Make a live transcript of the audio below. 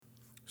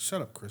Shut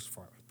up, Chris.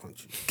 Before I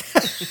punch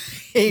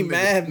you. He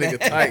mad, Nigga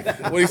tight.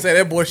 What do you say?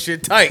 That boy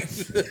shit tight.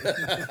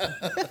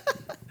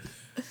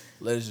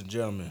 Ladies and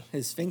gentlemen.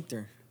 His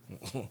sphincter.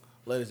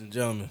 Ladies and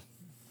gentlemen.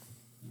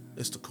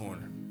 It's the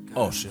corner.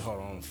 Oh shit, hold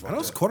on. Are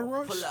those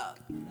corduroys? Pull up.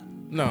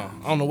 No,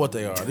 I don't know what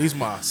they are. These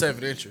my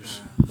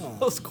 7-inchers.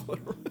 Those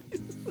corduroys.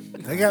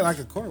 They got like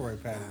a corduroy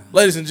pattern.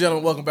 Ladies and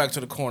gentlemen, welcome back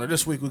to the corner.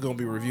 This week we're gonna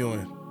be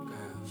reviewing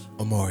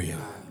Omarion.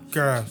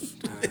 Girls.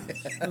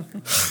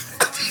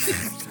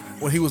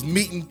 When he was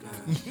meeting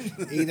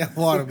Eat that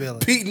watermelon.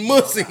 Pete and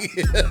Mussy.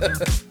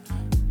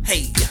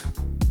 Hey.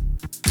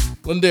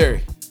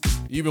 Lindari,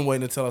 you've been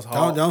waiting to tell us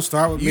how. Don't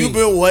start with me. You've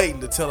been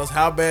waiting to tell us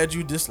how bad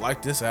you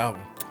dislike this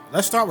album.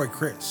 Let's start with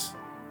Chris.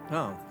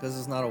 No, because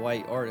it's not a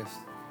white artist.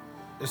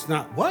 It's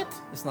not what?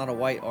 It's not a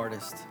white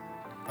artist.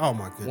 Oh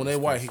my goodness. When they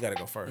white, he gotta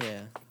go first.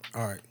 Yeah.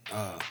 All right.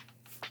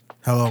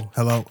 Hello.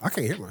 I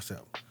can't hear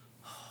myself.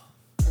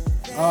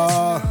 Bring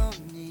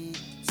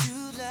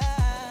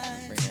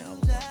that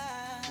album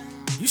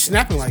up. You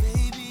snapping like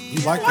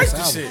you like I like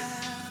this this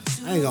album.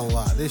 shit. I ain't gonna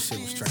lie, this shit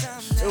was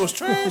trash. It was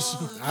trash.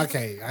 I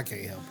can't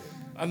help it.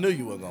 I knew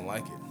you wasn't gonna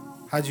like it.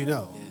 How'd you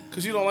know?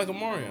 Cause you don't like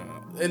Omarion.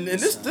 And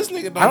this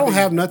nigga I don't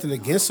have nothing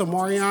against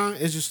Omarion.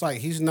 It's just like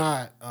he's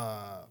not.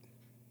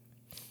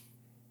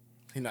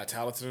 He's not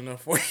talented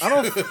enough for you.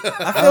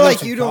 I feel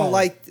like you don't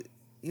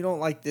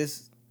like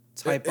this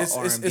type of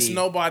R&B. It's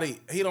nobody.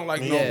 He don't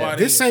like Yeah.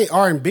 nobody. This ain't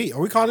R&B.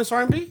 Are we calling this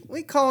R&B?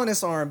 We calling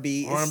this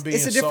R&B. R&B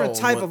It's a and different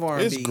soul, type but of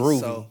R&B. it's groovy.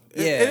 So, It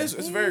is.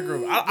 It's very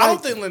groovy. I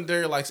don't think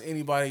Lindari likes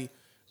anybody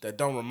that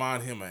don't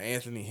remind him of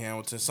Anthony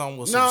Hamilton. Some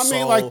with some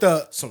soul, like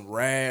some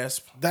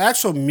rasp. The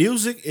actual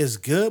music is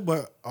good,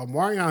 but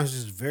Omarion is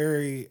just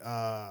very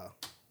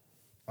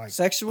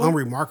Sexual?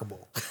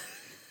 unremarkable.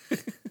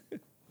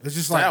 It's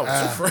just like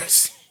That was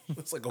crazy.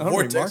 It's like a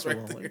vortex right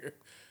Unremarkable. there.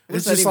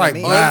 it's that just even like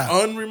mean?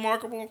 blah.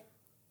 Unremarkable.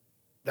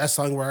 That's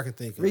the only word I can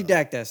think of.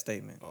 Redact that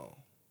statement.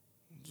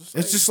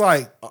 It's just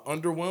like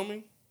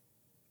Underwhelming.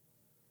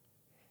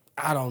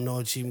 I don't know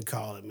what you even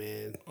call it,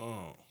 man.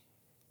 Oh.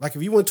 Like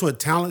if you went to a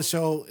talent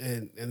show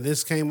and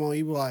this came on,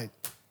 you be like,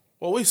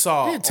 Well, we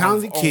saw He a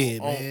talented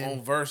kid, on, man.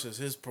 on Versus,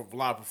 his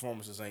live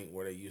performances ain't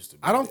where they used to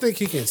be. I don't think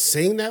he can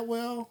sing that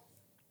well.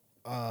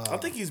 I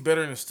think he's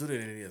better in the studio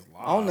than he is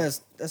live. On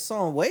that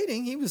song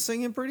 "Waiting," he was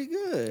singing pretty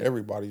good.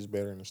 Everybody's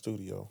better in the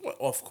studio. Well,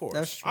 of course,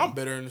 That's true. I'm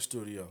better in the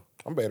studio.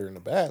 I'm better in the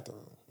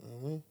bathroom.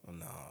 No,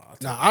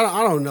 No,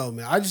 I don't know,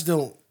 man. I just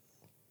don't.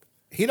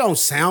 He don't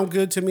sound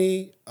good to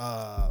me.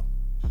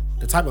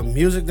 The type of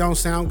music don't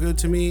sound good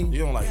to me. you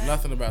don't like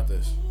nothing about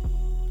this.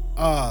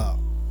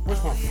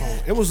 Where's my phone?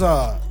 It was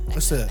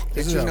what's it?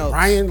 Is it your a notes.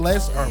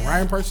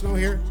 Ryan person on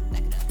here?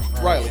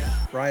 Riley.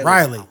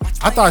 Riley.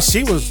 I thought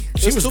she was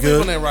There's two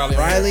good. people named Riley.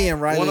 Riley and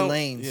One Riley of-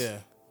 Lanes. Yeah,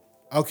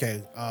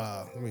 Okay.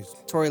 Let me.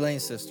 Tory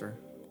Lane's sister.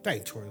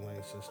 Thank Tory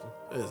Lane's sister.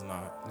 it is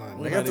not. Nah,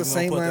 We're They not got the even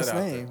same gonna put last that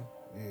out name.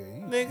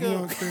 Nigga. You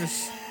know,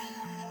 Chris.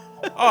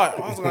 there. All right,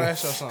 I was gonna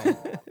ask y'all something.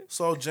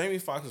 So Jamie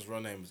Foxx's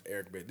real name is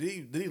Eric Bett. Did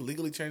he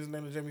legally change his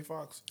name to Jamie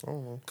Foxx?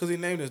 Because he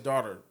named his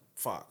daughter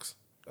Fox.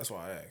 That's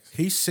why I asked.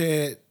 He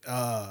said.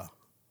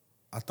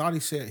 I thought he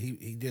said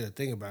he did a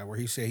thing about it where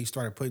he said he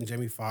started putting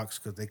Jamie Foxx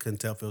because they couldn't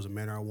tell if it was a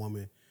man or a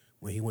woman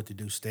when he went to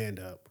do stand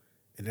up,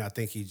 and then I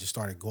think he just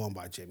started going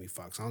by Jamie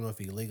Foxx. I don't know if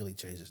he legally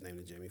changed his name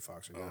to Jamie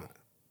Foxx or not.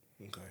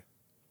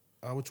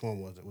 Okay. Which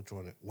one was it? Which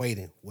one?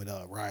 Waiting with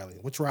Riley.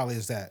 Which Riley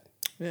is that?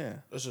 Yeah,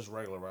 It's just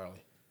regular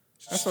Riley.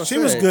 that's what I She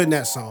was said. good in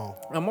that song.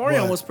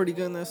 Omarion but was pretty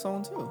good in that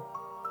song too.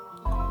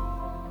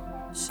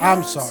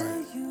 I'm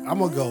sorry. I'm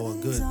gonna go a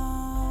good.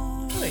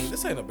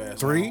 This ain't a bad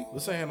song. 3?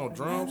 This ain't no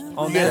drums.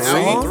 On You got that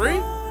song? 3?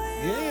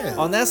 Yeah.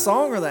 On that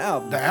song or the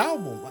album? The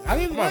album. I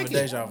didn't I'm like having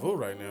it. deja vu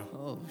right now.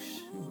 Oh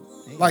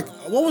shoot! Like,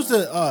 what was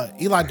the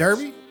Eli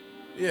Derby?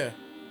 Yeah.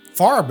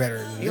 Far better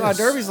than Eli this.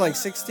 Derby's like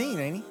 16,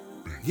 ain't he?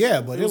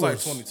 Yeah, but He was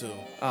like 22.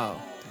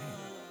 Oh,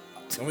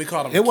 And we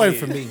called him It a wasn't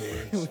kid. for me,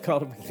 man. we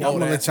called him I'm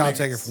gonna let y'all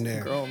take it from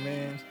there. grown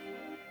man.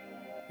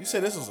 You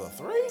said this was a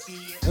 3?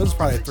 It was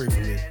probably a 3 for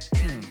me.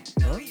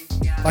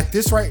 Like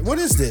this, right? What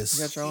is this?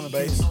 You got your own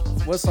bass.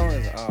 What song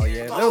is it? Oh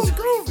yeah, That was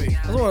groovy.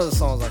 that was one of the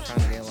songs I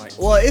kind of didn't like.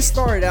 Well, it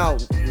started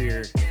out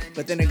weird,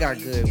 but then it got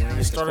good when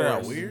It started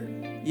out weird.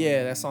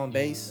 Yeah, that song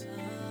bass.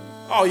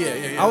 Oh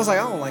yeah. I was like,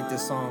 I don't like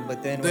this song,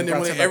 but then Then it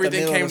got when to, like, the everything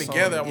middle came of the song,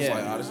 together, I was yeah.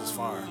 like, oh, this is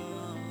fire.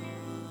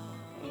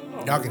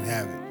 Y'all can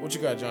have it. What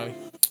you got, Johnny?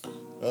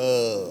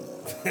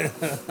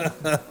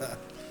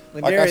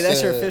 Lindari,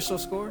 that's your said- official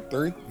score.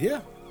 3.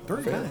 Yeah,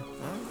 3. Okay.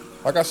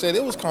 Like I said,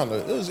 it's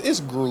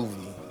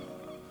groovy.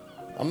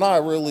 I'm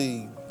not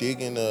really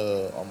digging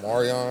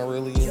Omarion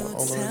really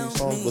on none of these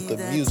songs, but the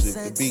music,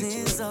 the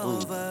beats are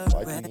groovy.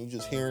 Like when you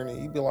just hearing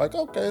it, you be like,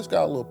 okay, it's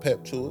got a little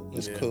pep to it.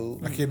 It's cool.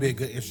 Like it'd be a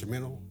good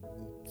instrumental.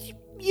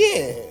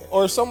 Yeah.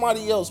 Or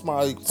somebody else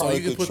might So probably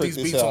you can could put trick these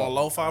this beats out. on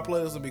lo-fi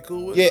players and be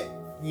cool with? Yeah.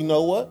 You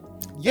know what?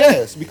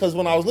 Yes, because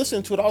when I was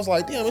listening to it, I was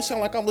like, damn, it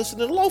sounds like I'm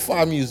listening to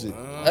lo-fi music.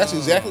 That's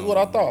exactly what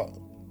I thought.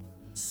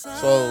 So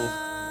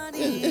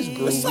it's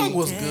groovy. The song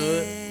was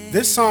good.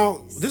 This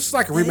song, this is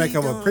like a remake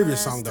of a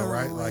previous song, though,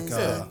 right? Like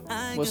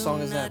What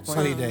song is that?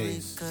 Sunny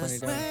Days. Sunny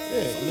Days.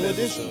 Yeah, New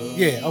Edition.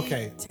 Yeah,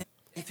 okay.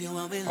 I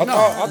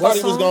thought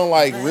he was gonna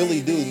like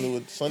really do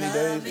New Sunny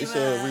Days. He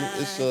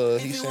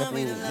sampled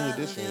New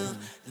Edition.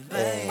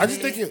 I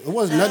just think it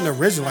wasn't nothing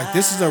original. Like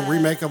this is a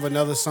remake of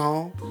another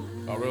song.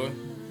 Oh, really?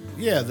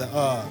 Yeah,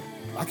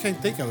 I can't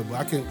think of it, but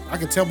I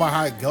can tell by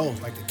how it goes,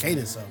 like the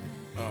cadence of it.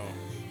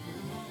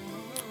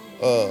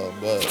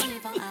 But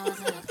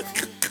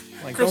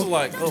Like, Chris was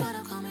like, oh,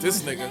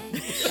 this nigga.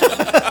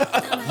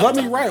 Let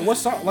me write it. What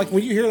song? Like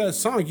when you hear that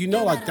song, you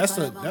know, like that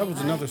was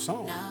another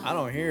song. I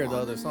don't hear the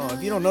other song.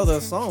 If you don't know the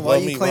song, why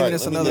Let are me you claiming write-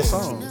 it's let me another listen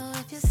song?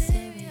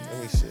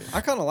 let me see. I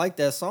kind of like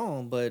that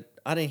song, but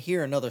I didn't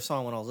hear another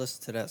song when I was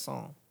listening to that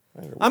song.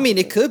 I mean,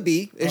 it could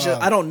be. It's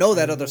just I don't know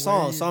that other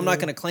song, so I'm not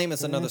gonna claim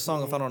it's another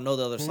song if I don't know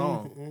the other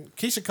song.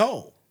 Keisha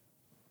Cole.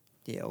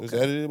 Yeah, Is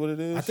okay. that what it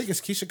is? I think it's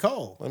Keisha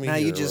Cole. Let me Now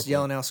hear you it just real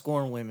yelling out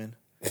scorn women.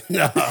 What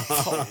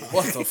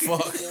the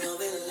fuck? quick.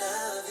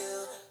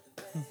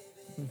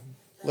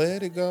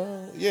 Let it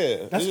go.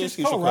 Yeah, That's it is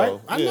Keisha Cole, right?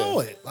 Cole. I Yeah. know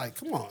it. Like,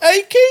 come on.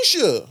 Hey,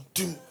 Keisha.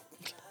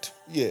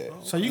 Yeah.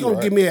 So you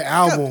gonna give me an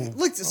album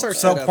Look,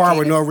 search that up, subpar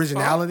with no Keenan.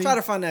 originality? Try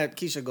to find that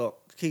Keisha Cole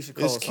It's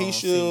song. Keisha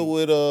See.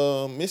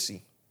 with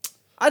Missy.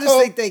 I just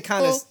think they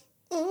kind of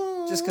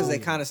just because they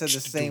kind of said the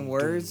same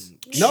words.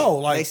 No,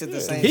 They like said the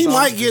same. he song.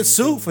 might get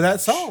sued for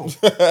that song.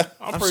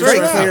 I'm pretty pretty sure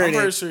sure. he cleared I'm it.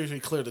 pretty sure he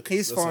cleared the.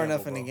 He's the far sample,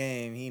 enough in the bro.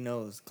 game. He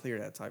knows clear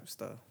that type of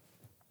stuff.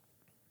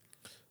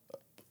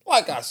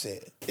 Like I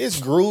said, it's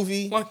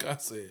groovy. Like I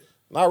said,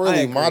 Not I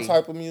really my agree.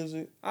 type of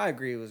music. I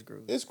agree. It was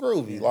groovy. It's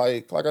groovy.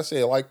 Like I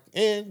said,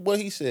 and what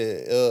he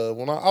said,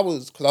 when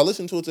because I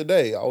listened to it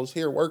today, I was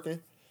here working,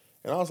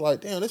 and I was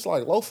like, damn, it's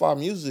like lo-fi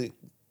music,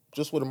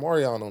 just with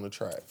Omarion on the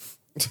track.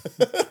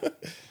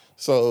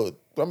 So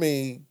I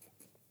mean,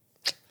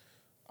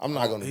 I'm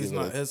not gonna he's give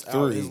not it a his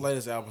 3. his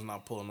latest album's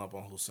not pulling up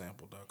on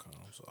whosample.com.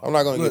 So I'm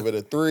not gonna Look. give it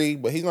a 3,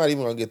 but he's not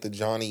even gonna get the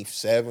Johnny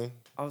 7.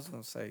 I was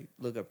gonna say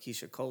look up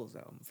Keisha Cole's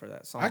album for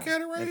that song. I got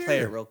it right and play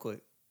here. it real quick.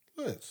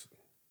 Let's-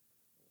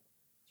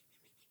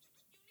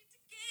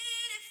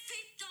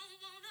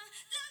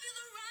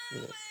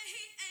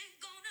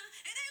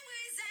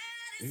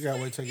 You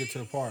gotta wait till you get to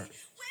the part.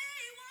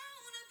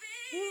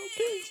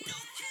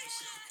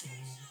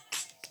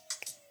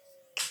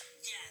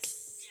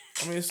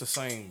 I mean, it's the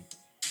same.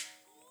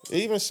 It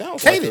even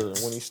sounds like her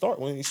Cadence.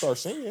 when he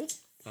starts singing.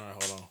 All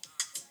right, hold on.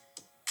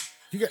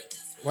 You got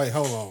wait,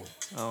 hold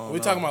on. We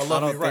talking about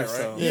Love I Me don't Right, think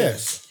so. right?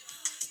 Yes.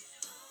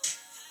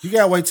 You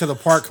gotta wait till the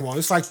part come on.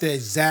 It's like the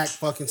exact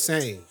fucking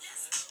same.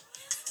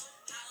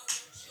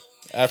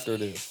 After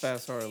this,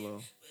 Fast forward a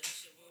little.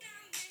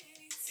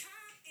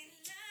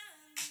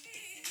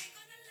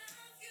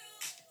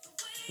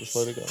 just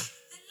let it go.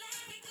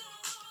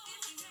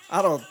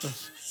 I don't.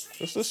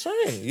 It's the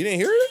same. You didn't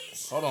hear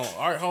it? Hold on.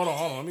 All right, hold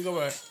on. Let me go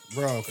back.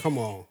 Bro, come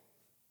on.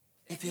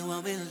 If you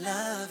want me to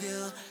love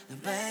you, then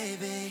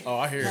baby. Oh,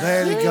 I hear it.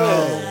 Let it go.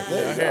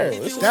 I hear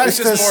it. That's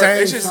the It's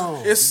same just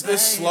song.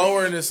 it's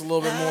slower and it's a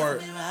little bit more.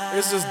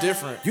 It's just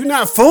different. You're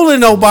not fooling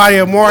nobody,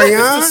 It's the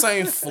Omarion.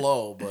 same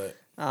flow, but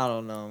I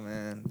don't know,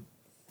 man.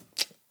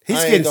 He's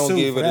I ain't getting gonna sued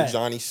give for it that. a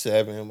Johnny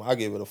 7. I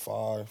give it a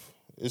 5.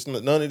 It's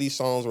none of these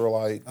songs were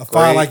like A 5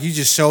 great. like you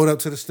just showed up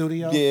to the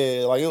studio?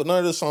 Yeah, like none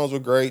of the songs were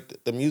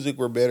great. The music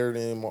were better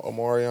than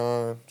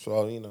Omarion,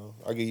 so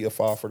I give you a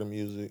 5 for the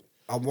music.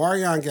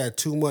 Omarion got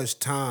too much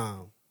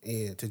time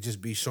in to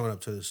just be showing up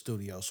to the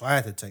studio, so I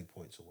had to take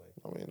points away.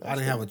 I mean, I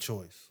didn't have a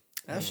choice.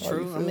 That's How you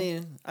true. I feel?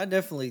 mean, I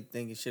definitely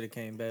think it should have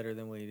came better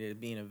than what he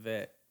did, being a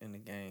vet in the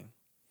game.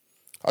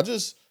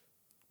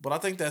 I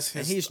think that's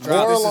his. And he's more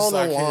More this is along the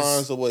like lines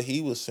his, of what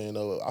he was saying,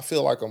 though. I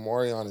feel like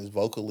Omarion is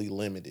vocally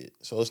limited,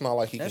 so it's not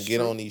like he That's can get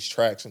true. on these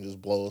tracks and just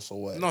blow us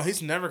away. No,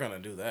 he's never gonna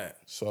do that.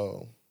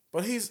 So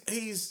But he's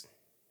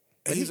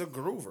a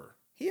groover.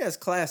 He has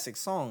classic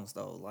songs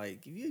though.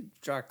 Like if you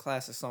drop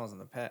classic songs in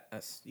the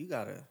past, you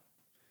gotta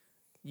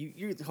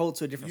you hold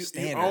to a different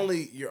standard.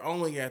 You're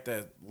only at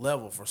that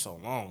level for so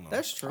long. Though.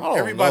 That's true. I don't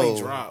Everybody know.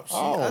 drops.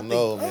 I don't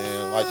know,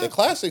 man. Like the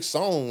classic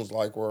songs,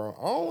 like were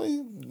only.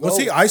 Was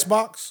he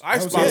Icebox?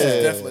 Icebox Yeah.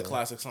 is definitely a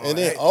classic song. And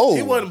then,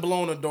 he wasn't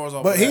blowing the doors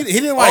off. But of he that.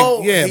 didn't like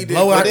He did,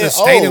 blow but out then- the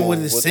stadium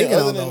with his but singing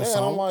other on than those that,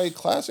 I'm songs. like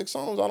classic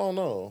songs. I don't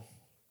know.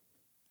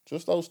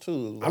 Just those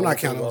two. I'm not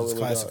counting I those as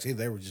really classics got.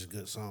 either. They were just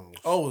good songs.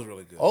 Oh, it was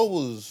really good. O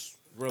was.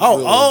 Really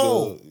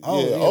Oh, good. Yeah,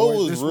 yeah, O where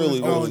was this really,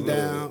 going really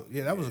down. good.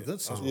 Yeah, that was a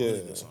good song. Yeah,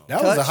 That was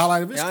the Touch?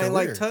 highlight of his Y'all career. ain't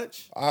like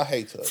Touch? I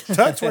hate Touch.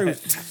 Touch where he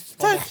was,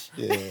 Touch.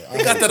 Yeah,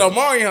 He got that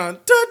Omarion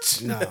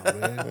touch. nah,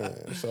 man.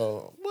 Yeah,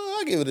 so, well,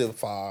 I give it a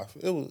 5.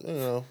 It was, He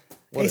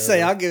whatever.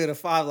 say I'll give it a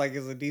 5 like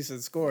it's a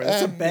decent score.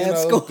 That's a bad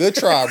score. Good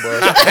try, bro.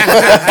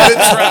 Good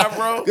try,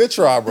 bro. Good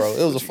try, bro.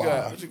 It was a What you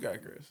got? 5. What you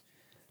got, Chris?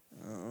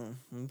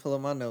 Let me pull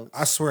up my notes.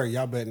 I swear,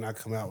 y'all better not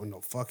come out with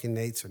no fucking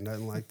Nates or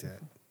nothing like that.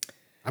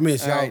 I mean,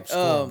 it's All y'all right.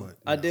 score, but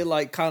I no. did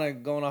like kind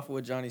of going off of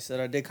what Johnny said.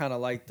 I did kind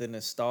of like the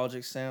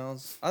nostalgic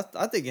sounds. I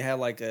think it had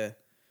like a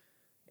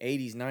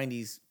 80s,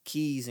 90s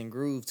keys and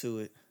groove to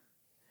it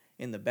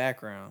in the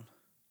background.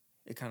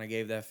 it kind of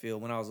gave that feel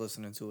when I was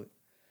listening to it.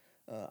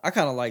 I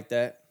kind of like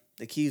that.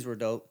 The keys were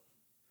dope.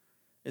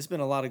 It's been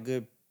a lot of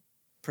good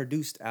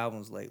produced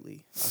albums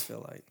lately. I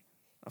feel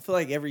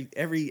like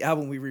every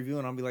album we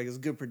reviewing, I'll be like, it's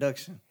good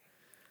production.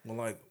 Well,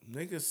 like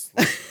niggas,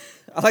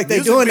 I like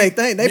they doing their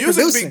thing. They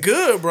music producing. be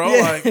good, bro.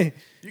 Yeah. Like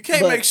you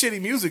can't make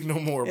shitty music no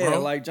more, bro. Yeah,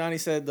 like Johnny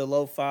said, the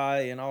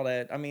lo-fi and all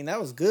that. I mean, that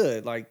was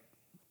good. Like,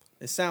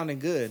 it sounded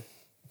good.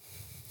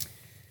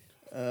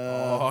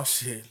 Oh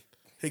shit,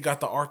 he got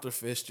the Arthur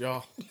fist,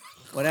 y'all.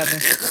 What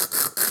happened?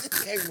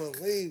 Can't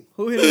believe.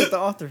 Who hit him with the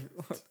author?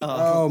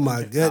 Oh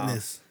my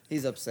goodness.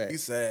 He's upset.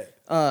 He's sad.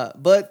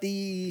 But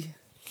I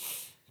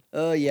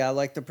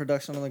like the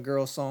production on the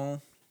girl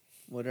song.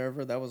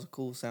 Whatever. That was a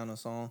cool sounding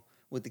song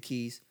with the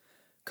keys.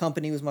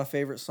 Company was my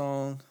favorite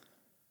song.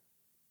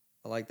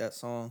 I like that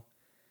song.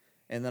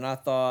 And then I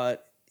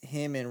thought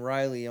him and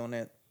Riley on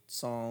that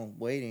song,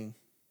 Waiting,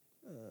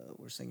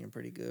 were singing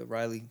pretty good.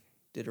 Riley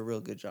did a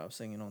real good job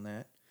singing on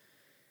that.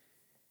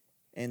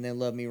 And then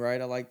Love Me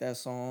Right, I like that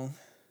song.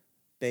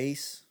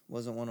 Bass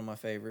wasn't one of my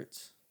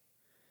favorites.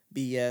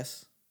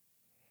 BS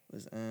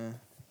was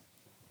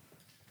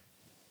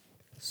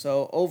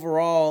So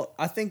overall,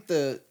 I think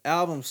the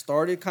album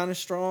started kind of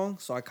strong.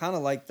 So I kind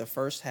of like the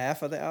first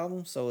half of the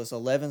album. So it's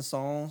 11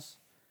 songs.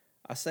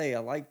 I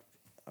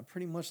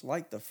pretty much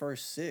like the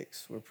first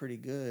 6 were pretty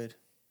good.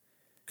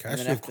 Can I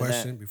ask you a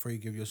question before you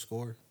give your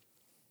score?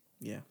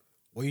 Yeah.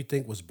 What do you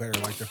think was better,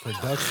 like the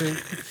production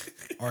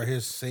or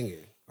his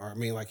singing? Or I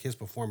mean, like his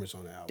performance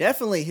on the album?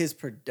 Definitely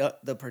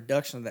the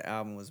production of the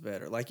album was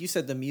better. Like you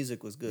said, the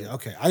music was good. Yeah,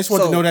 okay. I just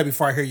want to know that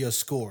before I hear your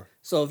score.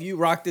 So if you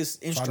rock this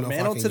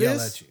instrumental to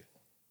this, you.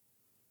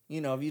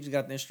 If you just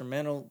got the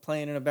instrumental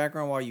playing in the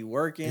background while you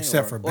working,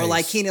 except for bass. or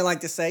like Keenan like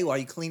to say, while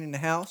you cleaning the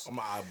house.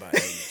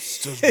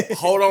 Just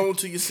hold on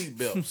to your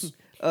seatbelts.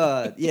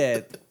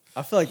 Yeah,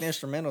 I feel like the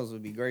instrumentals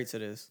would be great to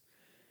this.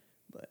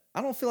 But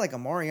I don't feel like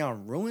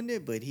Omarion ruined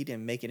it, but he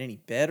didn't make it any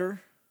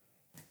better.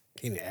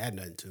 He didn't add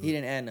nothing to it. He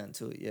didn't add nothing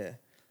to it, yeah.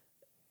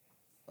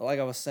 Like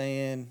I was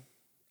saying,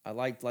 I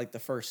liked like the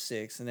first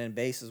 6, and then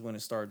bass is when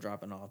it started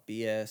dropping off.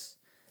 BS,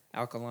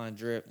 Alkaline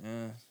Drip,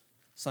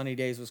 Sunny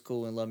Days was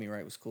cool, and Love Me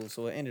Right was cool,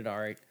 so it ended all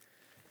right.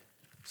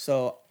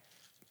 So,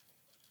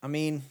 I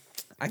mean,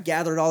 I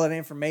gathered all that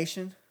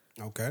information.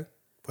 Okay.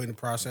 Put in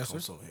the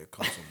processor. Here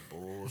comes some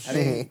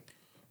bullshit.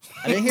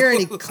 I didn't hear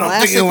any I'm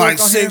classic thinking like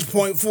work on him.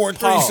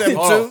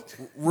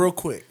 6.4372. Real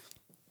quick.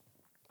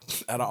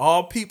 Out of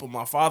all people,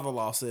 my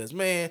father-in-law says,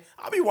 man,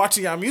 I be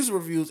watching y'all music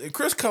reviews, and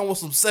Chris come with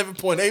some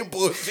 7.8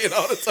 bullshit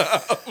all the time.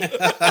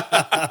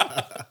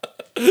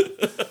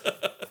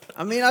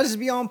 I mean, I just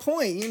be on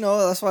point,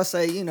 That's why I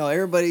say,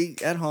 everybody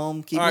at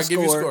home, keep a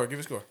score. Give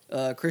your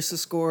score.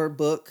 Chris's score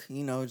book,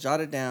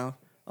 jot it down.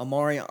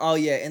 Omarion. Oh,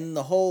 yeah, and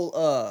the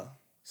whole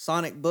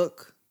Sonic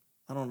book,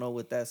 I don't know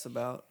what that's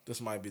about.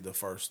 This might be the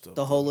first.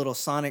 The whole little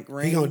Sonic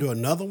ring. He gonna do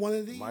another one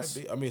of these? Might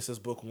be. I mean, it says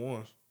book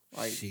 1.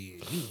 Like,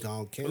 shit, he's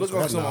gone. It looks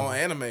like some on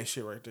anime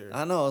shit right there.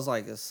 I know, it's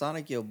like, is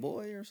Sonic your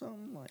boy or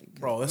something? Like,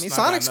 bro, it's not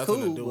Sonic's got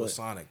nothing cool, to do with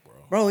Sonic, bro.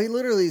 Bro, he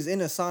literally is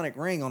in a Sonic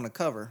ring on the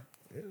cover.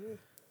 Yeah.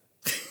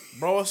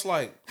 Bro, it's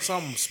like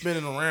something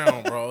spinning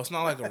around, bro. It's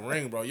not like a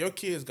ring, bro. Your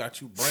kids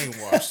got you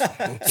brainwashed.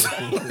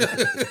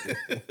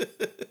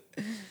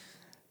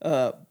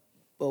 But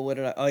what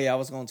did I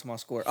was going to my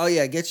score. Oh,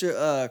 yeah, get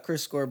your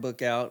Chris score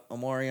book out.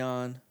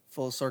 Omarion,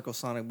 Full Circle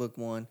Sonic Book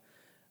 1.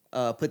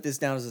 Put this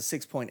down as a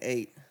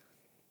 6.8.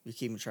 You're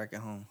keeping track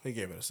at home. He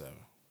gave it a 7.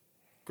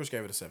 Chris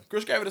gave it a 7.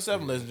 Chris gave it a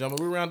 7, ladies and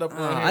gentlemen. We round up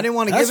around here. I didn't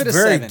want to give it a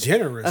very 7.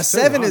 generous.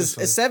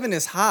 A 7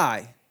 is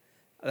high.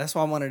 That's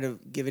why I wanted to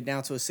give it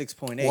down to a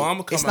 6.8.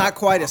 Well, it's not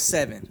quite a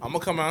 7. I'm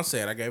gonna come out and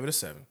say it. I gave it a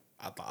 7.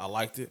 I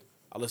liked it.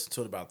 I listened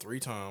to it about 3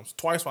 times.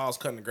 Twice while I was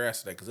cutting the grass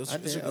today because it's a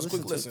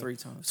quick listen. 3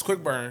 times. It's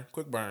quick burn.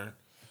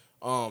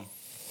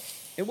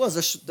 It was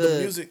the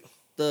music.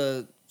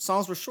 The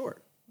songs were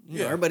short.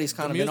 Everybody's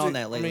kind of been on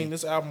that lately. I mean,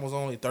 this album was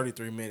only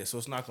 33 minutes, so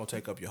it's not gonna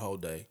take up your whole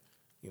day.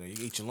 You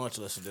eat your lunch,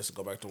 listen to this, and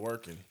go back to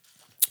work and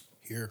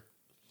here.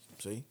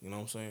 See, you know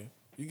what I'm saying?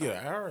 You get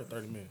an hour or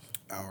 30 minutes.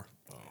 Hour.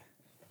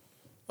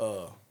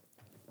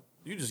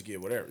 You just get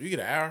whatever. You get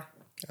an hour.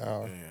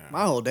 Hour. Yeah.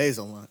 My whole day's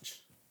on lunch.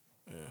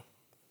 Yeah.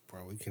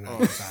 Bro, we cannot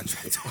get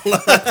sidetracked.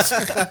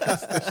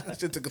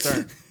 Shit took a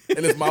turn,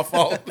 and it's my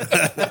fault.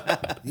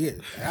 Yeah,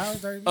 hour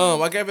 30 minutes.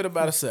 I gave it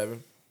about a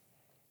 7.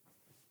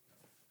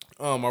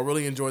 I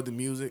really enjoyed the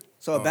music.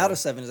 So about a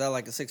 7, is that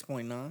like a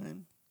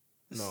 6.9?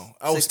 No,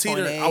 I was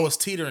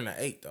teetering at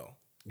 8 though.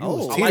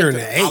 Teetering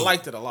at 8. I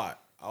liked it a lot.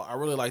 I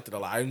really liked it a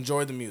lot. I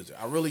enjoyed the music.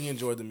 I really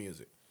enjoyed the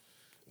music.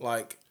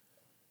 Like,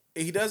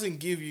 he doesn't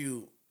give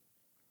you.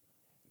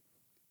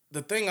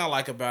 The thing I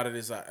like about it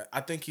is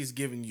I think he's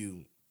giving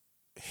you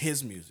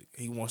his music.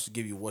 He wants to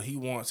give you what he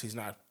wants. He's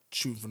not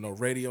shooting for no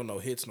radio, no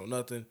hits, no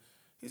nothing.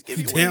 He's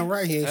giving you damn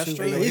right. He ain't That's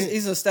shooting true. for no hit.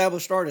 He's an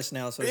established artist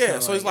now, so yeah.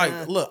 So he's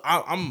like, look,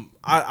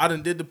 I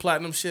done did the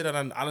platinum shit.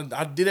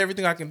 I did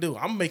everything I can do.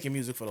 I'm making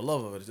music for the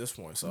love of it at this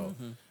point. So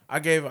I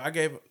gave it.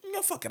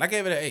 Fuck it. I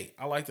gave it an 8.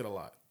 I liked it a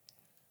lot.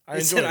 I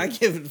He enjoy said I it.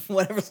 give it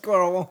whatever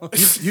score I want.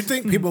 You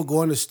think people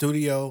go in the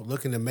studio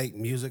looking to make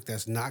music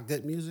that's not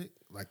good music?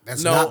 Like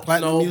that's No, not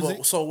platinum no. music?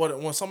 But so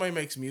when somebody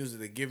makes music,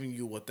 they're giving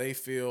you what they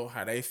feel,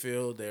 how they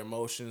feel, their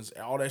emotions,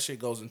 all that shit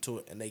goes into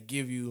it, and they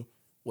give you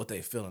what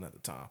they feeling at the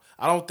time.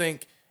 I don't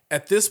think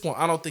at this point,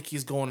 I don't think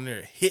he's going in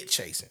there hit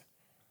chasing.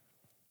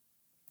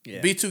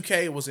 Yeah.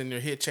 B2K was in there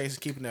hit chasing,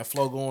 keeping that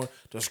flow going.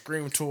 The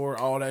Scream tour,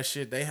 all that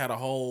shit. They had a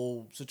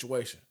whole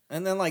situation.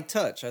 And then like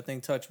Touch, I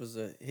think Touch was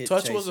a hit.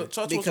 Touch was a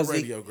because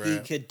radio he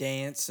grab. could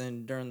dance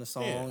and during the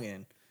song, Yeah.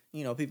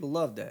 and people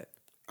loved that.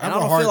 I And have a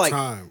don't hard feel like,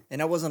 time.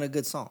 and that wasn't a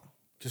good song.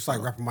 Just like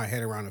wrapping my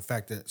head around the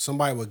fact that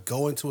somebody would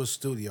go into a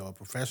studio, a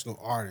professional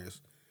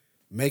artist,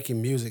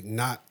 making music,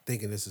 not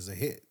thinking this is a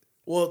hit.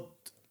 Well,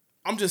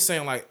 I'm just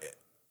saying, like,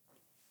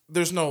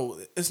 it's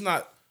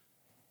not,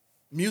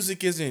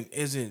 music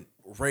isn't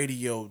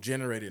radio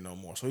generated no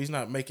more. So he's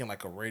not making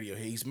like a radio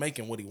hit. He's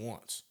making what he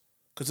wants.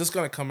 Because it's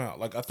going to come out.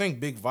 Like, I think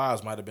Big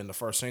Vibes might have been the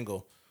first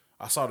single.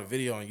 I saw the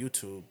video on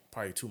YouTube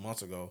probably 2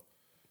 months ago.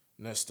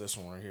 And that's this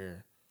one right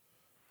here.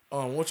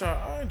 Which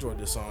I enjoyed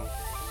this song.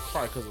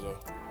 Probably because of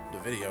the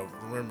video.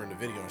 Remembering the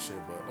video and shit.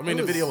 But, I mean,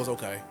 the video was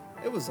okay.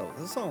 The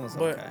song was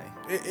But okay.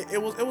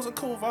 it was a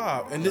cool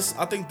vibe. And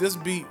I think this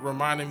beat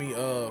reminded me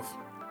of,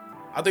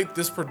 I think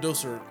this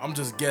producer, I'm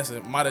just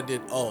guessing, might have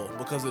did O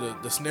because of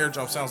the snare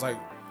drum sounds like,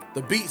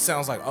 the beat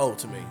sounds like O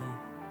to me.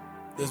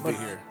 This beat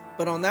here.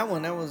 But on that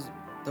one,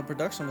 the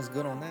production was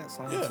good on that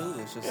song Yeah, too.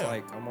 It's just yeah.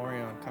 like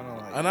Omarion kind of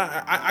like. And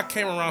I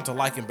came around to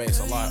liking bass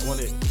a lot when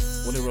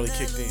it really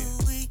kicked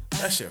in.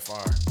 That shit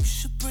fire.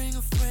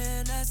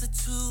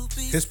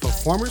 His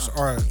performance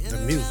or the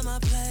music?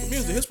 The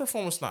music, his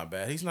performance not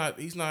bad. He's not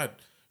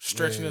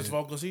stretching his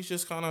vocals. He's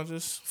just kind of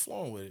just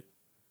flowing with it.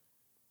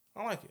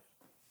 I like it.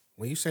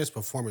 When you say his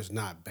performance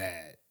not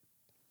bad,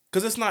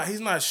 Cause I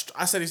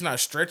said he's not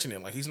stretching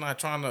it. Like he's not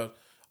trying to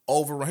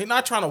overrun. He's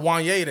not trying to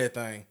Wanye that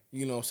thing.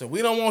 You know what I'm saying?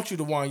 We don't want you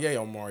to Wanye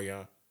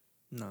Omarion.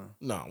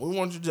 No, we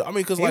want you to. I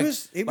mean, cause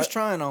he was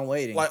trying on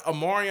waiting. like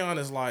Omarion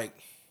is like,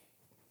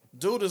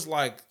 dude is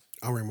like,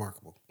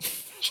 unremarkable.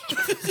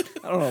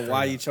 I don't know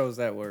why you chose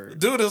that word.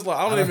 dude is like,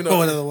 I don't even know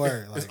what other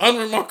word. Is Like,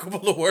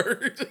 unremarkable a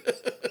word?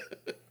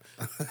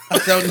 I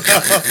don't know.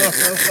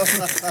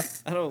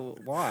 I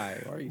don't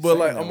why. Why are you? But saying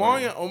like that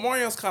word?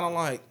 Omarion's kind of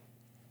like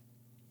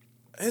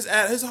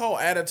his whole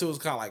attitude is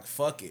kind of like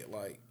fuck it,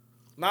 like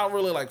not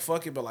really like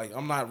fuck it, but like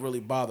I'm not really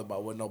bothered by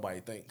what nobody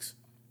thinks,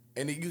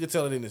 and you can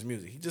tell it in his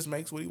music. He just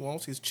makes what he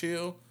wants. He's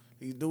chill.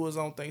 He do his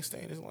own thing,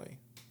 stay in his lane.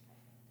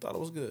 Thought it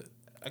was good.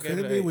 I gave Could it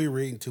it an be 8. we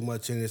reading too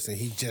much in this and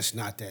he's just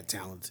not that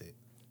talented?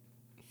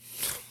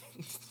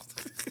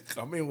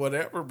 I mean,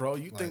 whatever, bro.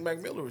 You think Mac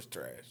Miller was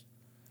trash?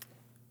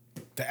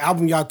 The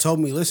album y'all told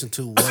me to listen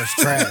to was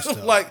trash,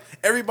 though. Like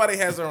everybody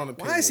has their own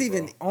opinion. Why is he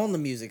even bro. on the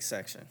music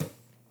section?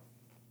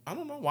 I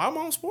don't know. Why am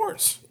I on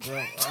sports?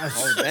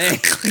 Oh dang!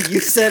 You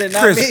said it,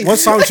 not Chris, me. what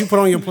songs you put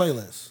on your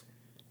playlist?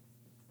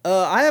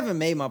 I haven't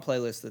made my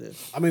playlist of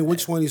this. I mean,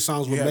 which one of these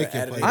songs would You make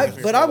your haven't added playlist?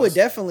 it. But I would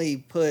definitely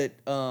put.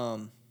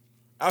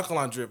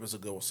 Alkaline Drip is a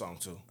good song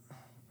too.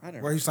 I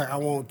don't. Where he's like, I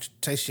won't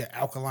taste your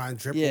alkaline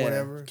drip Yeah. or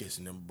whatever.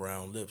 Kissing them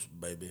brown lips,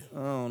 baby. I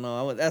don't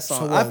know. That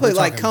song. So I what, put we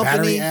like talking battery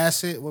company.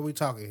 acid. What we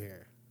talking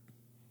here?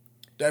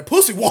 That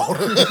pussy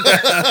water.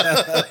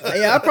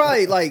 Yeah, I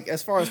probably like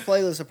as far as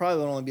playlists, it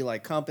probably would only be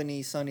like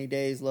Company, Sunny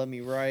Days, Love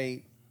Me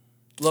Right.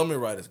 Love Me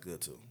Right is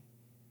good too.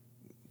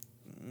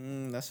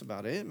 That's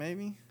about it,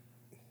 maybe.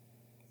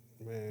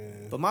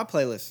 Man, But my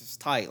playlist is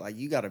tight. Like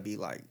you got to be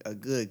like a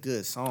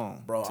good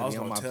song, Bro, to I was be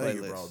on gonna my tell playlist.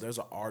 you, bro. There's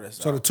an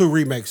artist. so the out, two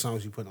remake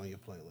songs you put on your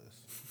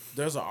playlist.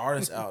 there's an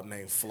artist out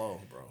named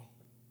Flo,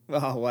 bro.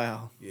 Oh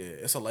wow, Yeah,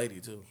 it's a lady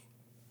too.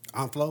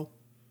 I'm Flo.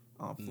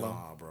 oh, Flo.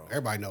 Nah, bro.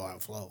 Everybody know I'm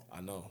Flo. I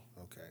know.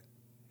 Okay.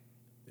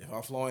 If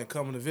our Flo ain't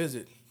coming to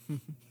visit, you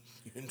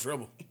in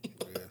trouble.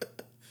 Yeah.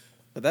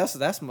 But that's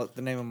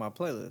the name of my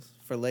playlist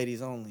for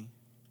ladies only.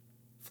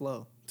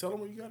 Flo. Tell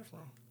them where you got it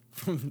from.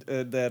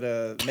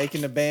 That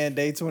making the band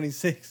Day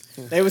 26.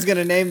 They was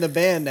gonna name the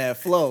band that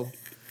Flo.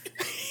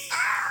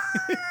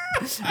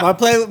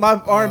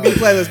 my R&B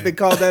playlist been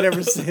called that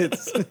ever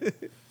since.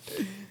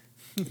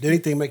 Did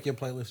anything make your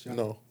playlist, John?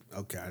 No.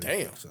 Okay. I didn't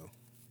Damn. think so. What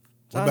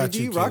Johnny, about do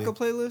you you, rock Kenny? a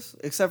playlist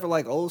except for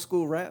like old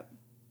school rap?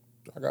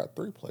 I got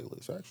 3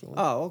 playlists actually.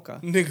 Oh, okay.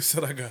 Nigga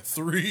said I got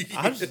 3.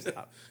 I just,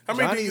 How many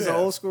do Johnny's you an have?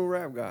 old school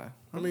rap guy.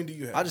 How many do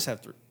you have? I just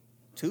have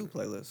 2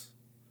 playlists.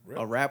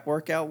 Really? A rap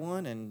workout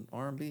one and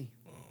R&B.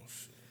 Oh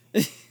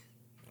shit.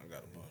 I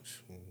got a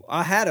bunch.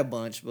 I had a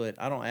bunch, but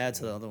I don't add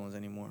to the other ones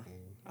anymore.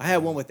 I had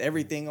one with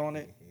everything on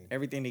it,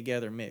 everything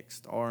together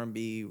mixed,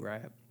 R&B,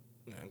 rap,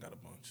 Yeah, I got a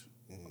bunch.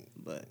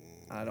 but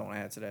I don't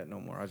add to that no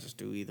more. I just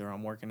do either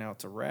I'm working out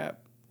to rap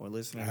or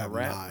listening I to have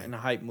rap 9. in a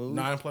hype mood.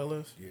 9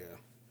 playlists? Yeah.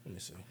 Let me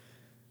see.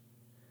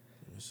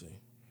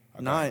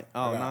 Nine.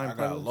 I Nine got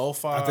playlists.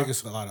 lo-fi. I think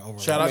it's a lot of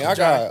overlap. Shout I out mean, to I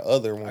Johnny. got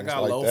other ones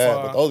got like lo-fi. that,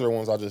 but those are the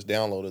ones I just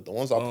downloaded. The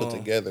ones I put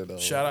together though.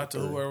 Shout out to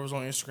whoever's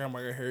on Instagram.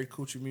 I got Harry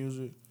Coochie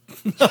Music.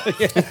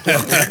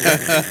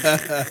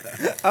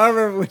 I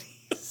remember when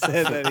he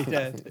said that he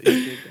did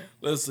that.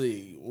 Let's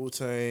see.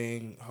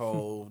 Wu-Tang,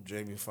 Hov,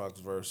 Jamie Foxx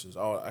versus.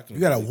 Oh, I can.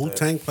 You got a delete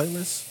that. Wu-Tang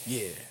playlist?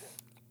 Yeah.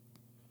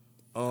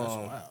 That's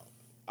wild.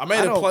 I made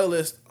I a don't-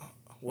 playlist.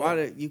 Why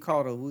did you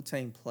call it a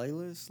Wu-Tang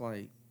playlist?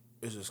 Like,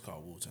 It's just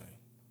called Wu-Tang.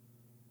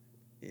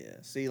 yeah.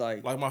 See,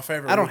 like Like my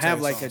favorite. I don't Wu-Tang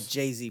have like songs. a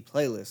Jay-Z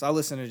playlist. I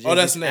listen to Jay-Z Oh,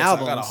 that's next.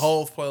 albums. I got a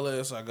Hov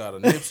playlist. I got a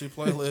Nipsey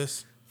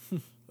playlist.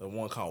 The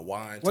one called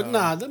Wine Well, Time.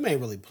 nah, them ain't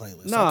really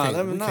playlists. Nah, Okay,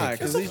 them we not, can't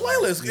It's cause a count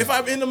these- playlist. If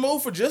I'm in the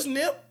mood for just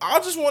Nip, I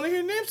just want to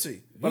hear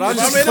Nipsey. But If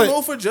I'm in the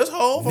mood for just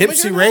Hov,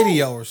 Nipsey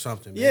Radio or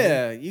something. Man.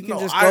 Yeah, you can No,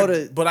 just go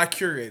to. But I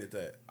curated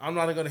that. I'm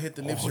not gonna hit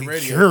the Oh, Nipsey he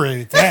Radio.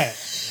 curated that.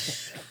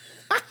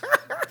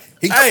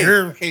 He Hey.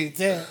 curated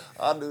that.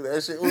 I knew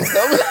that shit was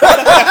coming.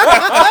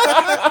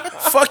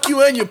 Fuck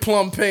you and your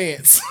plum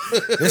pants.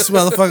 This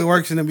motherfucker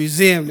works in a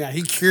museum now.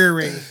 He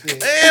curated shit.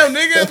 Damn,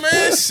 nigga,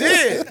 man,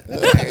 shit.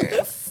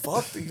 Man,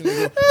 fuck these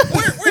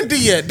niggas. Where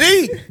D at?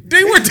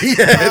 D, where D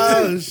at?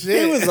 Oh He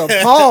shit! was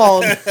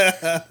appalled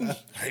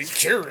He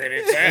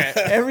curated that.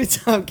 every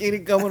time Kenny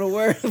coming to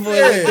work. Boy,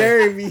 Yeah.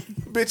 Jerry be.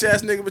 Bitch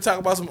ass nigga been talking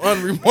about some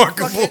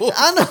unremarkable.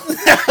 I know.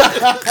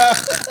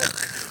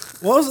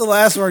 What was the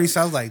last word he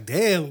sounds like?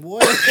 Damn, boy.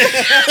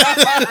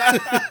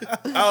 I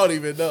don't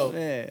even know.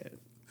 Man,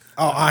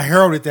 Oh, I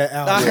heralded that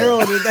album. I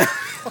heralded that.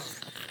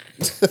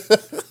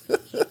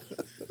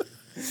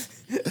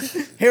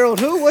 Harold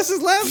who? What's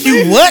his last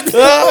name? You what?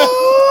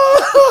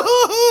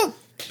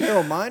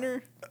 Harold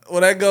Miner?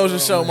 Well, that goes to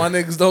show my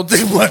niggas don't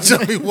think much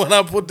of me when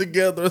I put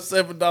together a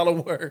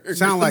 $7 word.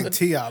 Sound like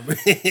T.I., man.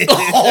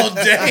 Oh,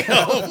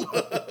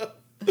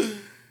 damn.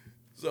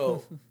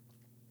 So,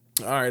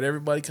 all right,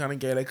 everybody kind of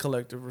gave that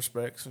collective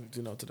respect,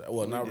 you know, to that.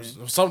 Well, not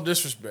some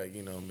disrespect,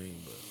 you know what I mean?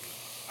 But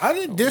I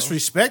didn't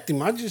disrespect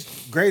him. I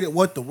just graded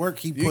what the work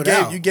he you put gave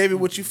out. you gave it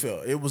what you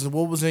felt. It was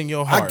what was in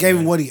your heart. I gave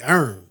man. him what he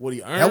earned. What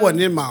he earned? That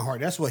wasn't in my heart.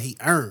 That's what he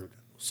earned.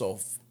 So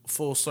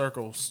full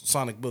circle,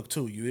 Sonic Book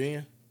 2. You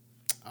in?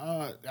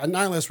 Not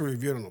unless we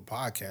review it on the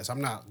podcast.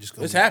 I'm not just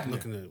going It's to happening.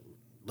 looking to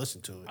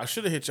listen to it. I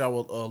should have hit y'all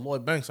with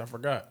Lloyd Banks. I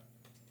forgot.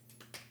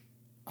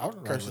 I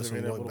would Curses listen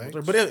me to that Lloyd little Banks.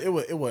 bit. But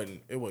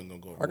it wasn't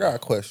gonna go. I got a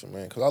question,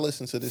 man, because I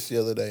listened to this the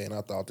other day and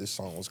I thought this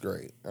song was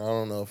great. I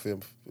don't know if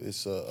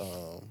it's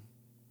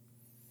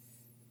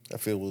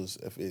if it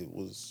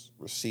was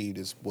received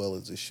as well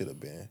as it should have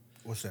been.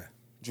 What's that?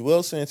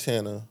 Joel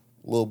Santana,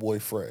 Lil Boy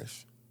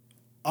Fresh.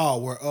 Oh,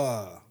 where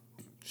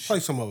play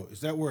some of it.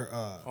 Is that where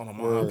On a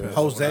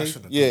Jose?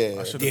 Yeah.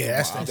 that's that shit.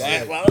 That's That's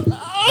that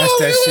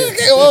that shit.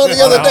 Came on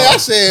the other day. I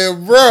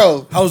said,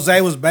 bro.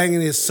 Jose was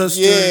banging his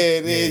sister. Yeah,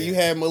 then you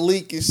had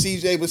Malik and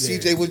CJ, but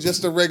CJ was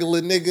just a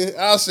regular nigga.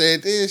 I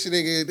said, this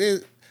nigga,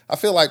 this. I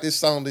feel like this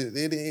song,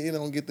 it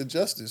don't get the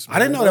justice. I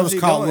didn't know that was he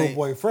called doing? Lil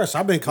Boy Fresh.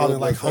 I've been calling it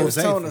Lil like Boy Fresh.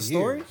 Jose telling for a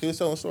story? years. He was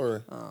telling a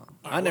story.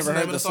 I never the name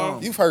heard of the the song?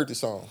 song. You've heard the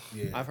song.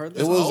 Yeah. I've heard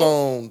this It was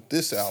song. on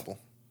this album.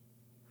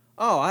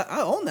 Oh,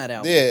 I own that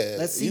album. Yeah,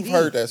 That's CD. you've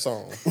heard that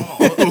song.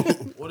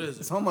 What is it?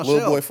 It's on my Lil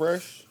shelf. Boy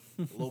Fresh.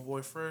 Little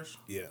Boy Fresh.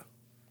 Yeah.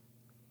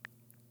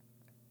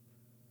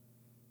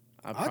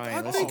 probably ain't I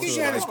listened think to he it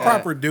got like his that.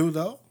 proper due,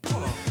 though.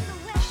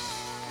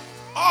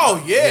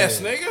 Oh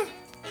yes, nigga.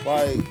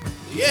 Like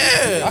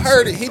Yeah. I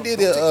heard it. He did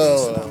it.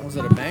 Was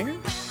it a banger?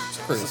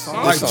 Chris.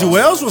 Like,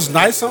 Joel's was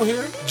nice on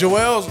here.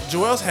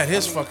 Joel's had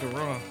his fucking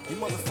run.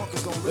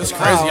 It's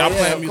crazy. Oh, Y'all yeah,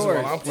 playing of music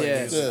course. while I'm playing Yeah.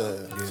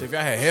 music. Yeah. So if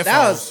y'all had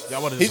headphones,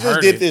 y'all would have He just just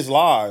heard did it. this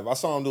live. I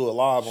saw him do it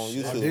live on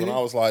YouTube, did and he? I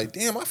was like,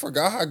 "Damn, I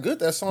forgot how good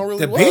that song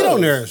really The was." beat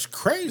on there is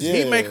crazy. Yeah.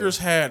 Beatmakers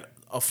had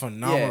a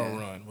phenomenal Yeah.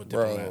 run with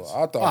bro. Diplomats.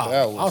 I thought Wow.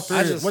 that All was. three,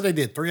 I just- what they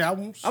did, 3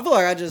 albums? I feel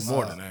like I just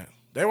More than that.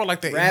 They were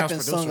like the rap in-house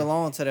and sung producer.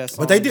 along to that song.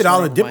 But they did just all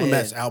the went over my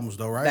Diplomats head. albums,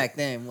 though, right? Back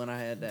then when I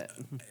had that.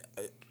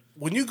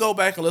 When you go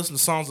back and listen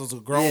to songs as a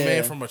grown Yeah.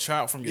 man from your Yeah,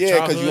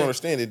 childhood, because you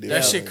understand it. that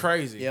differently. shit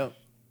crazy. Yep.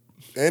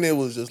 And it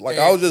was just like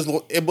Yeah. I was just,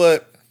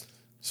 but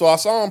so I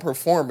saw him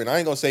performing. I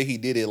ain't gonna say he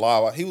did it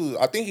live. I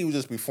think he was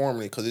just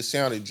performing it because it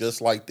sounded just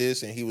like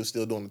this, and he was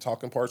still doing the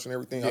talking parts and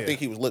everything. I Yeah. think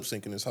he was lip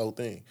syncing this whole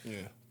thing. Yeah.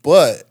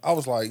 But I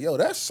was like, yo,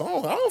 that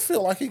song, I don't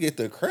feel like he get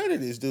the credit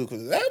this dude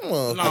because that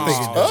motherfucker No, is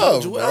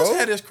tough, Joel's bro.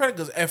 had his credit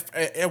because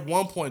at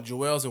one point,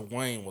 Joel's and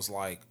Wayne was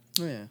like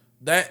Yeah.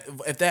 that.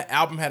 If that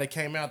album had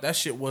came out, that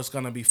shit was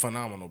gonna be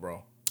phenomenal,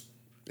 bro.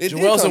 It did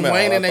Joel's come and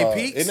Wayne out, and I they thought.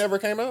 peaks? It never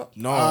came out.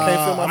 No, I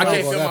can't feel my I face.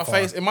 can't Go feel that my far.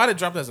 face. It might have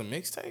dropped as a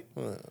mixtape,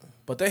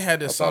 but they had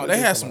this I thought song. it They did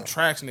had come some out.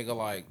 tracks, nigga.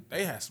 Like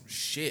they had some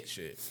shit.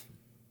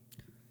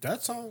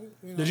 That song,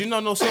 you know. Did you know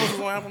No Ceilings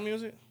was on Apple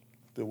Music?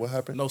 Did what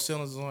happened? No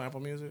Ceilings is on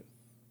Apple Music.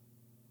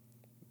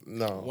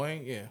 No.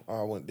 Wayne, yeah.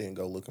 Didn't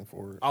go looking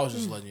for it. I was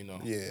just letting you know.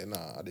 Yeah,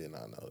 nah, I did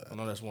not know that. I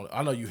know that's one.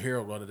 I know you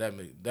Harold wrote that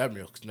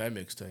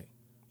mixtape.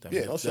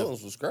 Yeah, No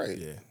Ceilings was great.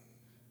 Yeah,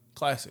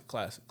 classic.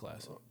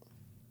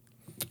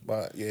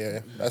 But yeah,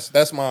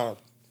 that's my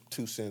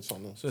 2 cents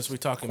on this. Since we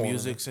talking Corner.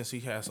 music, since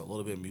he has a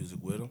little bit of music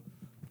with him,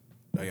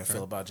 how you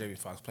feel about Jamie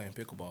Foxx playing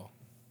pickleball?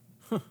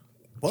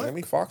 What?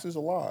 Jamie Foxx is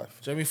alive.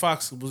 Jamie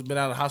Foxx was been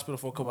out of the hospital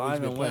for a couple Alive weeks,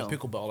 been and playing well.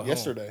 pickleball at home.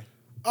 Yesterday.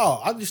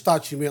 Oh, I just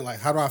thought you meant like,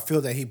 how do I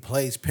feel that he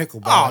plays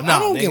pickleball? Oh, no, I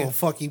don't nigga. give a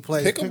fuck. He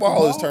plays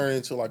Pickleball is turning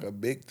into like a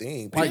big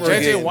thing. Like People are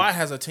JJ getting- Watt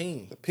has a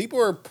team.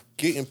 People are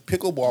getting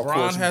pickleball Bron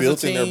courts has a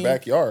built in their team.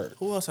 backyard.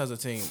 Who else has a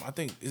team? I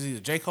think is either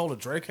J. Cole or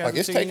Drake has Like a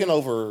it's team. taking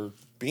over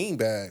bean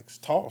bags,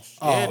 toss.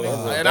 Yeah, Oh, nigga.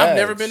 yeah. And I've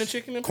never Bags. been to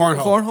chicken and pickle.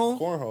 Cornhole. Cornhole?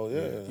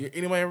 Cornhole, yeah.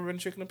 Anybody ever been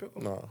to chicken and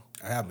pickle? No.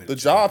 I have been. The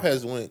job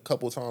has went a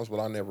couple times, but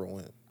I never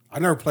went. I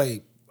never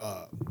played.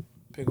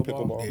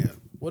 Pickleball. Yeah,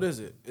 What is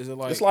it? Is it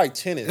like? It's like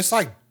tennis. it's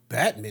like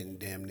badminton,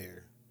 damn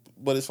near.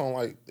 but it's on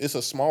like it's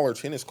a smaller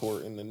tennis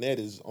court and the net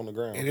is on the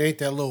ground. It ain't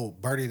that little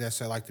birdie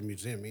that's at like the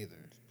museum either.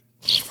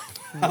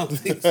 I don't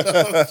think so.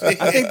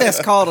 I think that's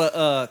called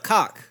a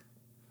cock.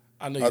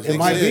 I knew I you think was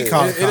might gonna be say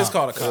called it. a It is cock.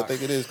 called a I cock.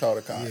 think it is called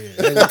a cock. Yeah,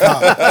 it ain't a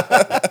cock.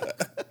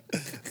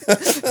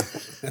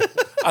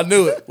 I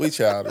knew it. We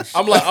childish.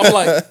 I'm like,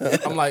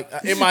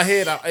 in my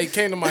head, it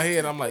came to my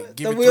head. I'm like,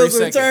 give The it 3 wheels were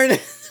seconds. turning.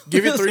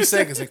 Give it 3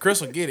 seconds, and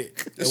Chris will get it.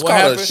 It's And what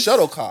called happened? a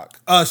shuttlecock.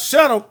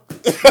 Shuttle.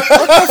 What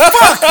the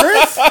fuck,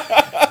 Chris?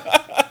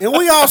 And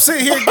we all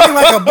sit here getting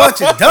like a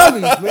bunch of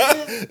dummies, man.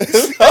 Yeah,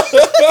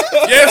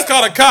 it's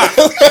called a cock.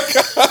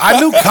 I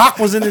knew cock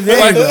was in the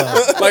name,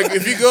 though. Like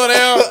if you go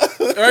down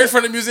right in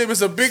front of the museum,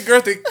 it's a big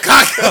girthy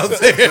cock out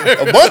there.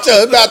 A bunch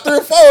of about 3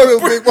 or 4 of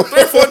them big boys.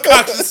 3 or 4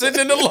 cocks just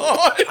sitting in the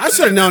lawn. I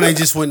should have known they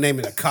just wouldn't name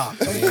it a cock.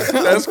 Man.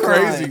 That's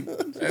crazy.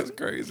 That's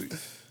crazy.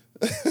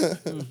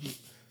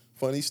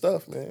 Funny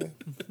stuff, man.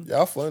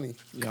 Y'all funny.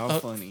 Y'all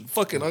funny.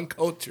 Fucking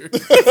uncultured.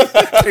 Can't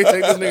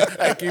take this nigga.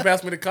 Hey, can you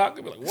pass me the cock?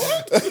 They be like,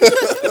 what?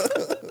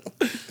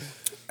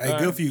 Hey,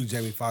 good for you,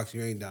 Jamie Foxx.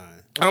 You ain't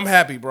dying. I'm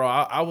happy, bro.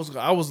 I was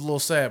a little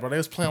sad, bro. They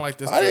was playing like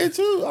this. I did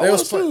too. I They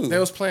was too. They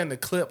was playing the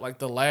clip like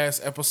the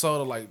last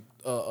episode of like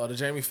the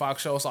Jamie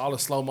Foxx show. So all the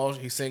slow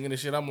motion, he's singing and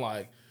shit. I'm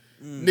like,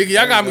 nigga,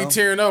 y'all got me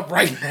tearing up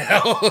right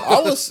now.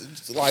 I was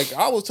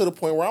to the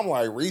point where I'm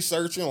like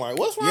researching, like,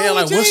 what's wrong Yeah,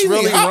 with like, what's Jamie?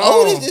 really How wrong?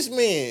 old is this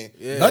man?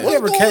 Yeah. Nothing What's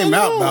ever going came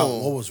out about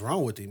on? what was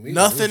wrong with him. either. It was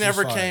Nothing just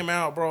ever like- came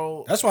out,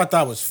 bro. That's what I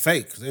thought was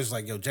fake. Cause it was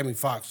like, yo, Jamie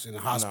Foxx in the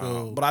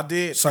hospital. But I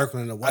did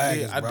circling the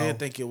wagons, I bro. did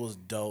think it was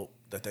dope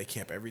that they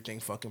kept everything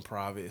fucking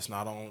private. It's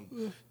not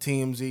on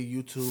TMZ,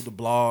 YouTube, the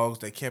blogs.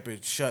 They kept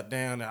it shut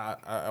down.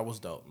 I was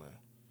dope, man.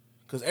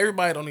 Because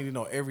everybody don't need to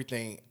know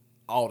everything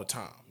all the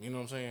time. You know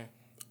what I'm saying?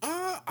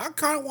 I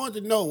kind of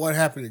wanted to know what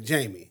happened to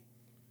Jamie.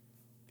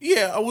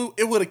 Yeah,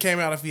 it would have came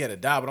out if he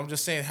had died. But I'm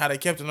just saying how they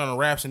kept it under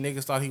wraps and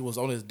niggas thought he was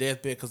on his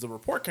deathbed because the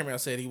report came out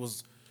and said they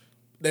was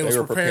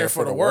were preparing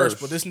for the worst.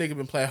 But this nigga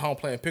been playing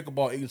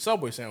pickleball, eating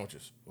Subway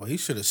sandwiches. Well, he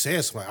should have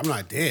said something. I'm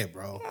not dead,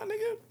 bro. Nah,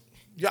 nigga.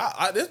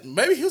 Yeah,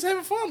 maybe he was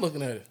having fun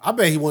looking at it. I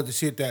bet he wanted to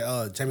see if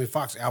that Jamie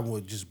Foxx album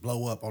would just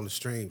blow up on the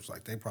streams.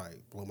 Like, they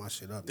probably blow my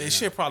shit up. That man.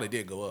 shit probably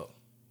did go up.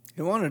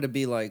 He wanted to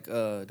be like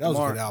was a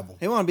good album.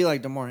 He wanted to be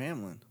like DeMar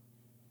Hamlin.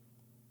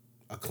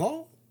 A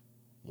clone?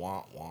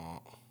 Womp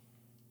womp.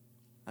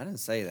 I didn't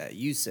say that.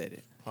 You said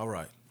it. All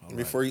right.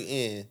 Before you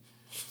end,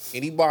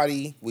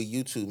 anybody with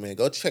YouTube, man,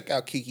 go check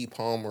out Keke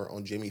Palmer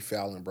on Jimmy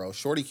Fallon, bro.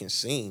 Shorty can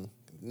sing.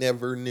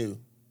 Never knew.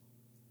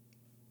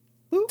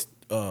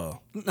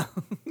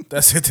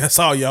 That's it. That's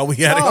all, y'all. We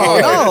had it. Oh,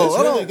 Yeah, no. it's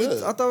Hold really on.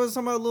 good. I thought it was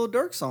talking about a Lil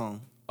Durk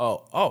song.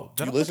 Oh.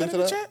 Did You I put listen that to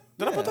in the that? chat?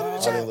 Did I put that in the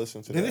I chat? didn't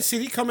listen to Did that. this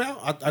CD come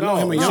out? I No, know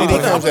him and no. Young CD Did I Boy.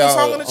 put comes the out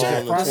song in the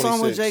chat? on The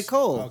song with 26th. J.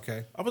 Cole.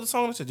 Okay. I put the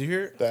song in the chat. Did you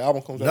hear it? The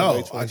album comes out No, on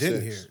May 26th. I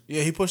didn't hear it.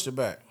 Yeah, he pushed it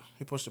back.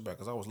 He pushed it back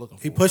because I was looking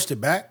for He it. pushed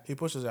it back? He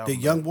pushed his album.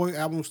 Did Young Boy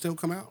album still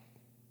come out?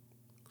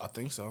 I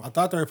think so. I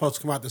thought they were supposed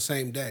to come out the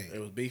same day. It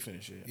was beefing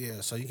and shit.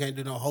 Yeah, so you can't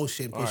do no whole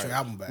shit and push All your right.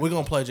 album back. We're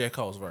going to play J.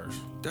 Cole's verse.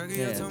 Yeah,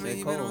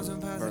 J. Cole.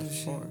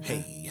 Verse 4.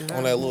 Hey.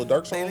 On that little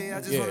Dark song?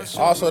 Yeah.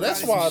 Also,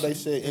 that's why they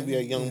said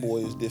NBA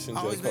YoungBoy is dissing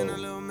J.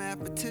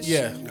 Cole.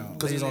 Yeah.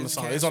 Because he's on the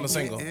song. He's on the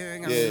single. Yeah,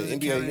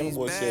 NBA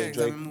YoungBoy said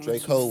J.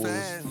 Cole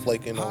was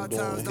flaking on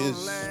doing his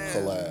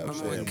collab.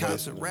 So him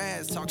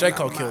dissing him. J.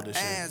 Cole killed this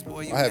shit.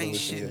 I haven't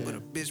listened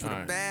yet. All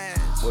right.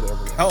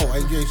 Whatever. Oh,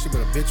 ain't getting shit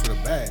with a bitch with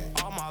a bag.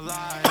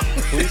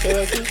 Who you say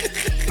that to?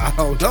 I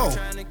don't know.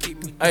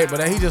 Hey,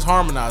 but he just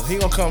harmonized. He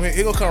gonna come here.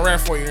 He gonna come rap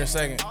for you in a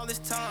second.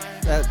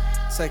 That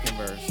second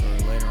verse or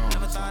later on.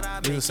 the song.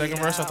 This is the second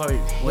verse. I thought he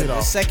Wait, lead the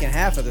off. second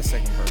half of the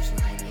second verse is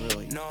when he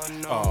really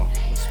Oh,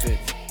 was spit.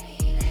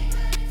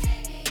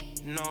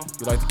 you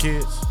like the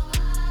kids?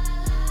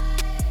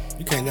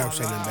 You can't never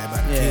say nothing bad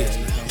about the kids.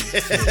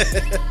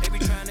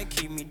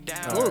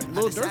 Yeah.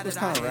 Lil Durk was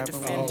kind of rapping a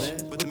little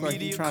bit. Looked like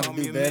he trying to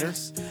do better.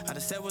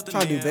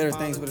 Trying to do better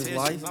things with his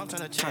life. Trying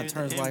to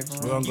turn his life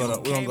We're around.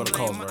 gonna go to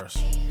Cole's verse.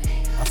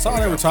 I saw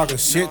they were talking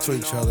shit to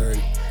each other,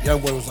 and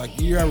Young Boy was like,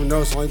 "You ever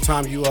notice the only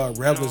time you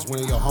rebel is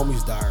when your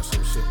homies die or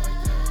some shit like that."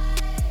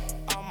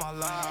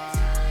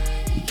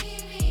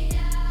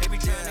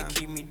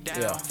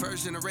 Yeah.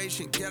 First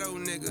generation ghetto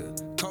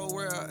nigga. Cold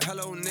world,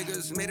 hello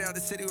niggas. Made it out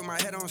the city with my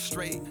head on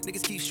straight.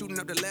 Niggas keep shooting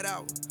up the let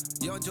out.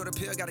 Yo, enjoy the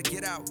pill, gotta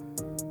get out.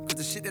 Cause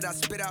the shit that I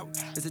spit out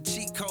is a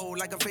cheat code,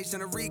 like I'm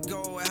facing a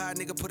Rico. And how a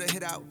nigga put a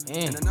hit out.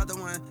 And another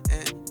one,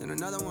 and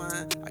another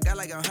one. I got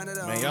like 100 of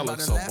them. Man, y'all look By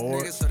the so lap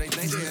bored. niggas, so they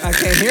think they I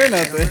can't hear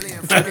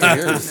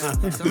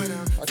nothing. Some of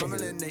them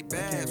fumbling they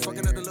bad.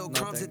 Fucking up the little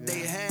crumbs that they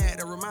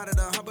had. A reminder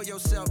to humble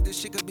yourself. This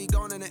shit could be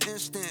gone in an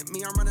instant.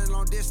 Me, I'm running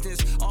long distance,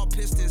 all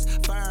pistons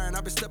firing.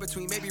 I've been stuck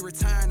between maybe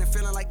retiring and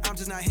feeling like I'm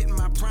just not hitting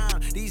my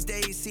prime. These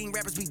days, seeing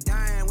rappers be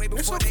dying way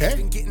before they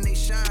even getting they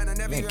shine. I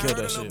never even heard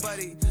of Lil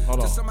Buddy.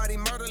 Till somebody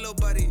murder Lil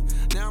Buddy.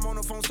 Now I'm on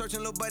the phone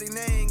searching Lil Buddy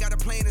name. Got to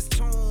playing his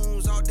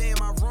tunes all day in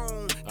my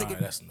room. All right,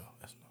 that's no.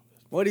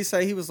 What'd he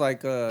say? He was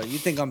like, you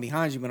think I'm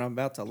behind you, but I'm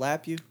about to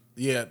lap you?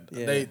 Yeah,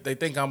 they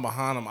think I'm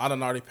behind them. I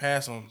done already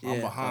passed them. Yeah,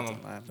 I'm behind about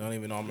to them. lap They don't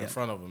even know I'm in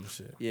front of them and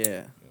shit. Yeah. You know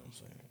what I'm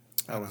saying?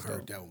 I haven't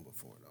heard that one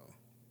before though.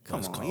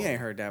 Come on, you ain't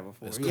heard that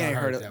before. Let's You go. ain't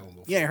Heard heard that one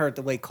before. You ain't heard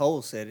the way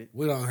Cole said it.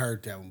 We don't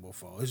heard that one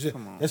before. It's just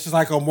Come on. this is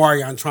like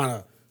Omarion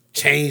trying to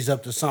change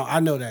up the song.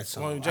 I know that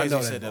song. Well, I Jay-Z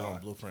know said that bar.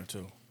 on Blueprint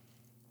too.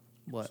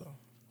 What?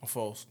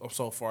 So, I'm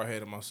so far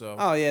ahead of myself.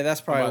 Oh yeah,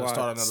 that's I'm probably about why to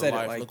start I another said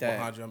life. it like Look that.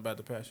 behind you. I'm about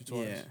to pass you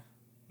twice. Yeah.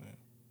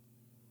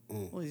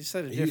 Well, you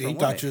said it a He different way.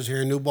 thought you was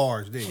hearing new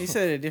bars, didn't He you?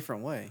 said it a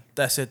different way.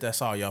 That's it.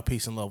 That's all, y'all.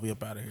 Peace and love. We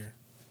up out of here.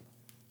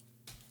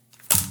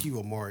 Fuck you,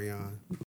 Omarion.